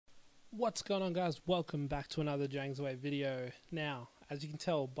What's going on, guys? Welcome back to another Jangs Away video. Now, as you can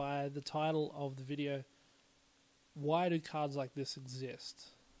tell by the title of the video, why do cards like this exist?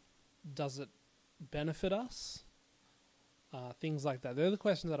 Does it benefit us? Things like that. They're the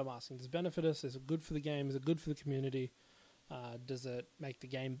questions that I'm asking. Does it benefit us? Is it good for the game? Is it good for the community? Does it make the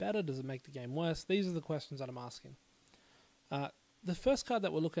game better? Does it make the game worse? These are the questions that I'm asking. The first card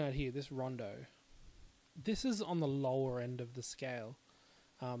that we're looking at here, this Rondo, this is on the lower end of the scale.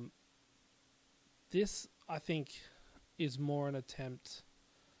 This, I think, is more an attempt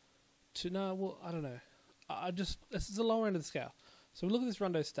to... No, well, I don't know. This is the lower end of the scale. So we look at this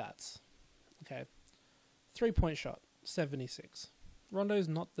Rondo stats. Okay. 3-point shot, 76. Rondo's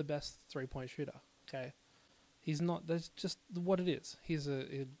not the best 3-point shooter. Okay. He's not... That's just what it is. He's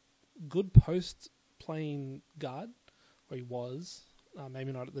a good post-playing guard, or he was.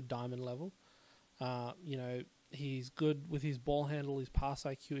 Maybe not at the diamond level. He's good with his ball handle, his pass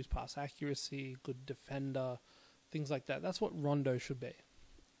IQ, his pass accuracy, good defender, things like that. That's what Rondo should be.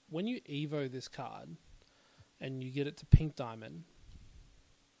 When you Evo this card and you get it to pink diamond,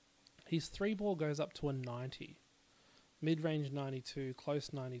 his 3-ball goes up to a 90. Mid-range 92,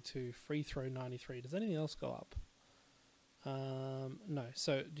 close 92, free throw 93. Does anything else go up? No.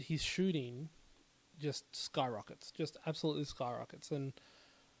 So his shooting just skyrockets. Just absolutely skyrockets. And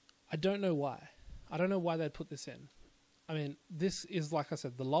I don't know why. I don't know why they'd put this in. I mean, this is, like I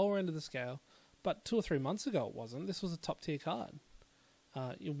said, the lower end of the scale, but 2 or 3 months ago it wasn't. This was a top-tier card.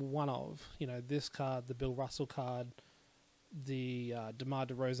 One of, this card, the Bill Russell card, the DeMar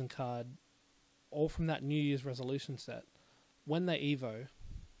DeRozan card, all from that New Year's resolution set. When they Evo,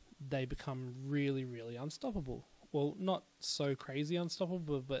 they become really, really unstoppable. Well, not so crazy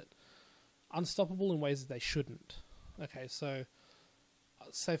unstoppable, but unstoppable in ways that they shouldn't. Okay, so...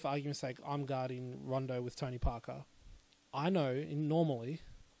 say for argument's sake, I'm guarding Rondo with Tony Parker. I know, normally,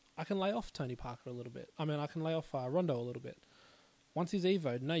 I can lay off Tony Parker a little bit. I mean, I can lay off Rondo a little bit. Once he's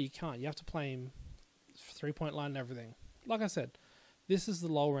Evo'd, no, you can't. You have to play him 3-point line and everything. Like I said, this is the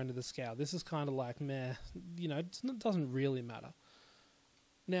lower end of the scale. This is kind of like, meh, it doesn't really matter.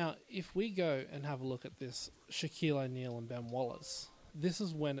 Now, if we go and have a look at this Shaquille O'Neal and Ben Wallace, this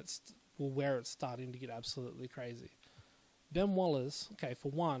is when where it's starting to get absolutely crazy. Ben Wallace, okay,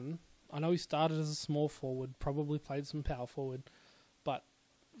 for one, I know he started as a small forward, probably played some power forward, but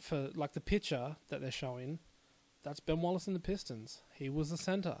for like the picture that they're showing, that's Ben Wallace in the Pistons. He was a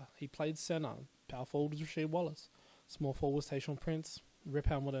center. He played center. Power forward was Rasheed Wallace. Small forward was Tayshaun Prince, Rip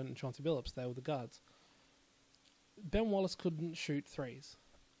Hamilton, and Chauncey Billups. They were the guards. Ben Wallace couldn't shoot threes.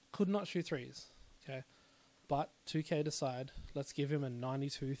 Could not shoot threes, okay? But 2K decide, let's give him a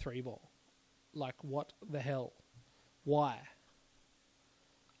 92 3-ball. Like, what the hell? Why?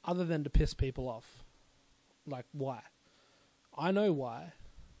 Other than to piss people off. Like, why? I know why.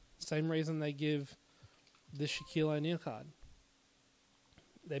 Same reason they give this Shaquille O'Neal card.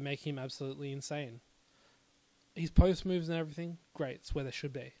 They make him absolutely insane. His post moves and everything, great. It's where they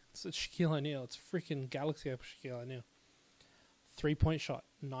should be. It's Shaquille O'Neal. It's freaking Galaxy over Shaquille O'Neal. 3-point shot,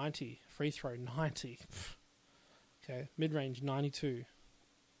 90. Free throw, 90. Okay, mid-range, 92.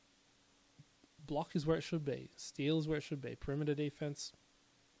 Block is where it should be. Steal is where it should be. Perimeter defense,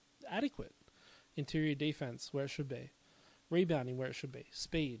 adequate. Interior defense, where it should be. Rebounding, where it should be.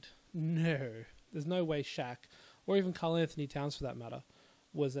 Speed, no. There's no way Shaq, or even Karl Anthony Towns for that matter,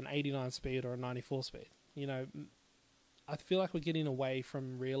 was an 89 speed or a 94 speed. I feel like we're getting away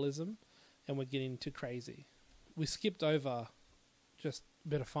from realism and we're getting too crazy. We skipped over just a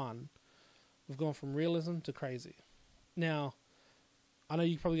bit of fun. We've gone from realism to crazy. Now, I know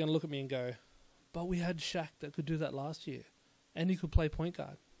you're probably going to look at me and go, but we had Shaq that could do that last year. And he could play point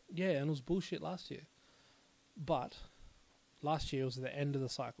guard. Yeah, and it was bullshit last year. But last year was the end of the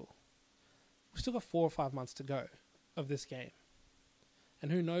cycle. We've still got 4 or 5 months to go of this game.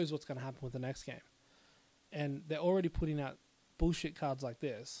 And who knows what's going to happen with the next game. And they're already putting out bullshit cards like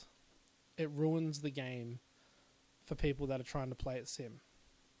this. It ruins the game for people that are trying to play it sim.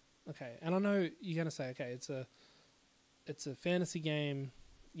 Okay, and I know you're going to say, okay, it's a fantasy game.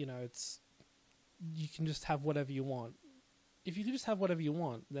 You can just have whatever you want. If you can just have whatever you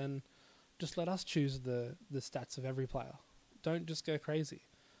want, then just let us choose the stats of every player. Don't just go crazy.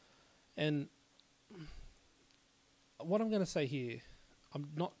 And what I'm going to say here, I'm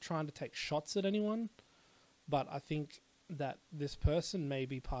not trying to take shots at anyone, but I think that this person may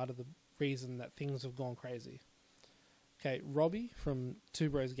be part of the reason that things have gone crazy. Okay, Robbie from Two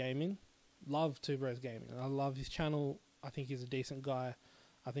Bros Gaming. Love Two Bros Gaming. I love his channel. I think he's a decent guy.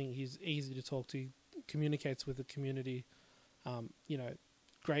 I think he's easy to talk to, communicates with the community.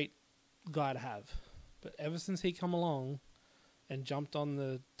 Great guy to have. But ever since he come along and jumped on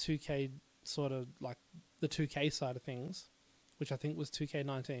the 2K sort of like the 2K side of things, which I think was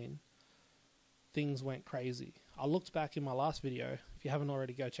 2K19, things went crazy. I looked back in my last video. If you haven't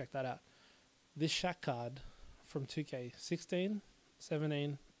already, go check that out. This Shaq card from 2K16,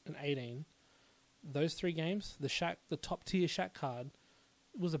 17, and 18, those 3 games, the top tier Shaq card,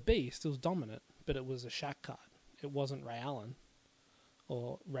 was a beast. It was dominant, but it was a Shaq card. It wasn't Ray Allen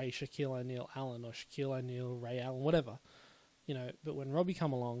or Ray Shaquille O'Neal Allen or Shaquille O'Neal Ray Allen, whatever. You know, but when Robbie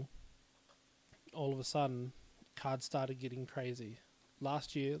come along, all of a sudden, cards started getting crazy.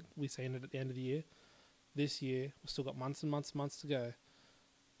 Last year, we seen it at the end of the year. This year, we've still got months and months and months to go,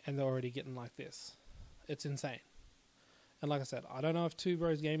 and they're already getting like this. It's insane. And like I said, I don't know if Two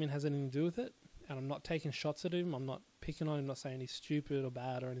Bros Gaming has anything to do with it, and I'm not taking shots at him. I'm not picking on him, not saying he's stupid or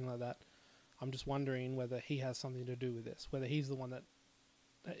bad or anything like that. I'm just wondering whether he has something to do with this, whether he's the one that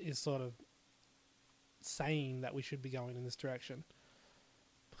is sort of saying that we should be going in this direction.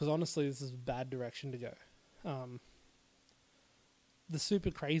 Because honestly, this is a bad direction to go. The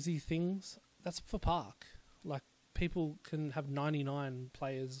super crazy things, that's for Park. Like, people can have 99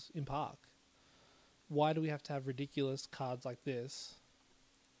 players in Park. Why do we have to have ridiculous cards like this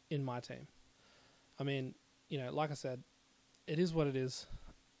in my team? I mean, you know, like I said, it is what it is.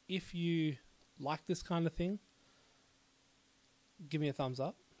 If you like this kind of thing, give me a thumbs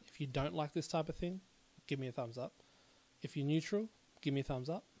up. If you don't like this type of thing, give me a thumbs up. If you're neutral, give me a thumbs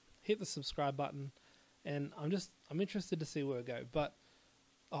up. Hit the subscribe button, and I'm interested to see where we go. But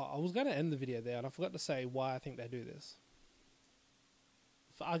I was going to end the video there, and I forgot to say why I think they do this.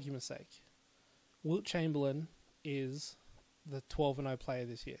 For argument's sake, Wilt Chamberlain is the 12-0 player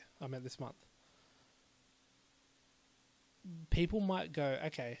this year. I meant this month. People might go,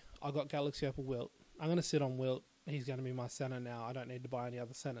 okay, I got Galaxy Opal Wilt. I'm going to sit on Wilt. He's going to be my center now. I don't need to buy any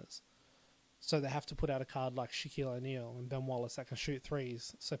other centers. So they have to put out a card like Shaquille O'Neal and Ben Wallace that can shoot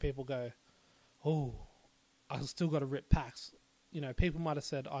threes. So people go, oh, I've still got to rip packs. You know, people might have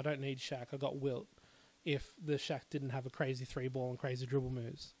said, I don't need Shaq. I got Wilt. If the Shaq didn't have a crazy 3-ball and crazy dribble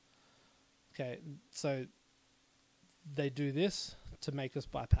moves. Okay, so they do this to make us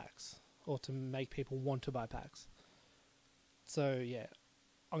buy packs, or to make people want to buy packs. So yeah,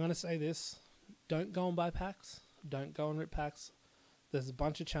 I'm going to say this. Don't go and buy packs. Don't go and rip packs. There's a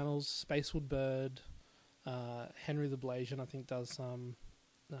bunch of channels. Spacewood Bird, Henry the Blasian, I think, does some.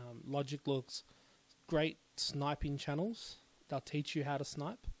 Logic Looks. Great sniping channels. They'll teach you how to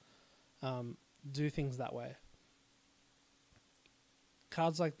snipe. Do things that way.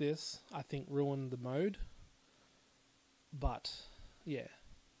 Cards like this, I think, ruin the mode. But, yeah,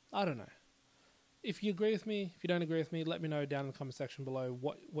 I don't know. If you agree with me, if you don't agree with me, let me know down in the comment section below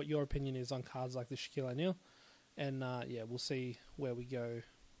what your opinion is on cards like the Shaquille O'Neal. And, yeah, we'll see where we go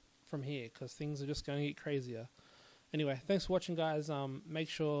from here, because things are just going to get crazier. Anyway, thanks for watching, guys. Make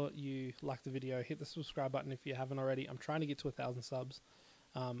sure you like the video. Hit the subscribe button if you haven't already. I'm trying to get to 1,000 subs.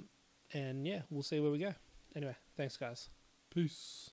 And, yeah, we'll see where we go. Anyway, thanks, guys. Peace.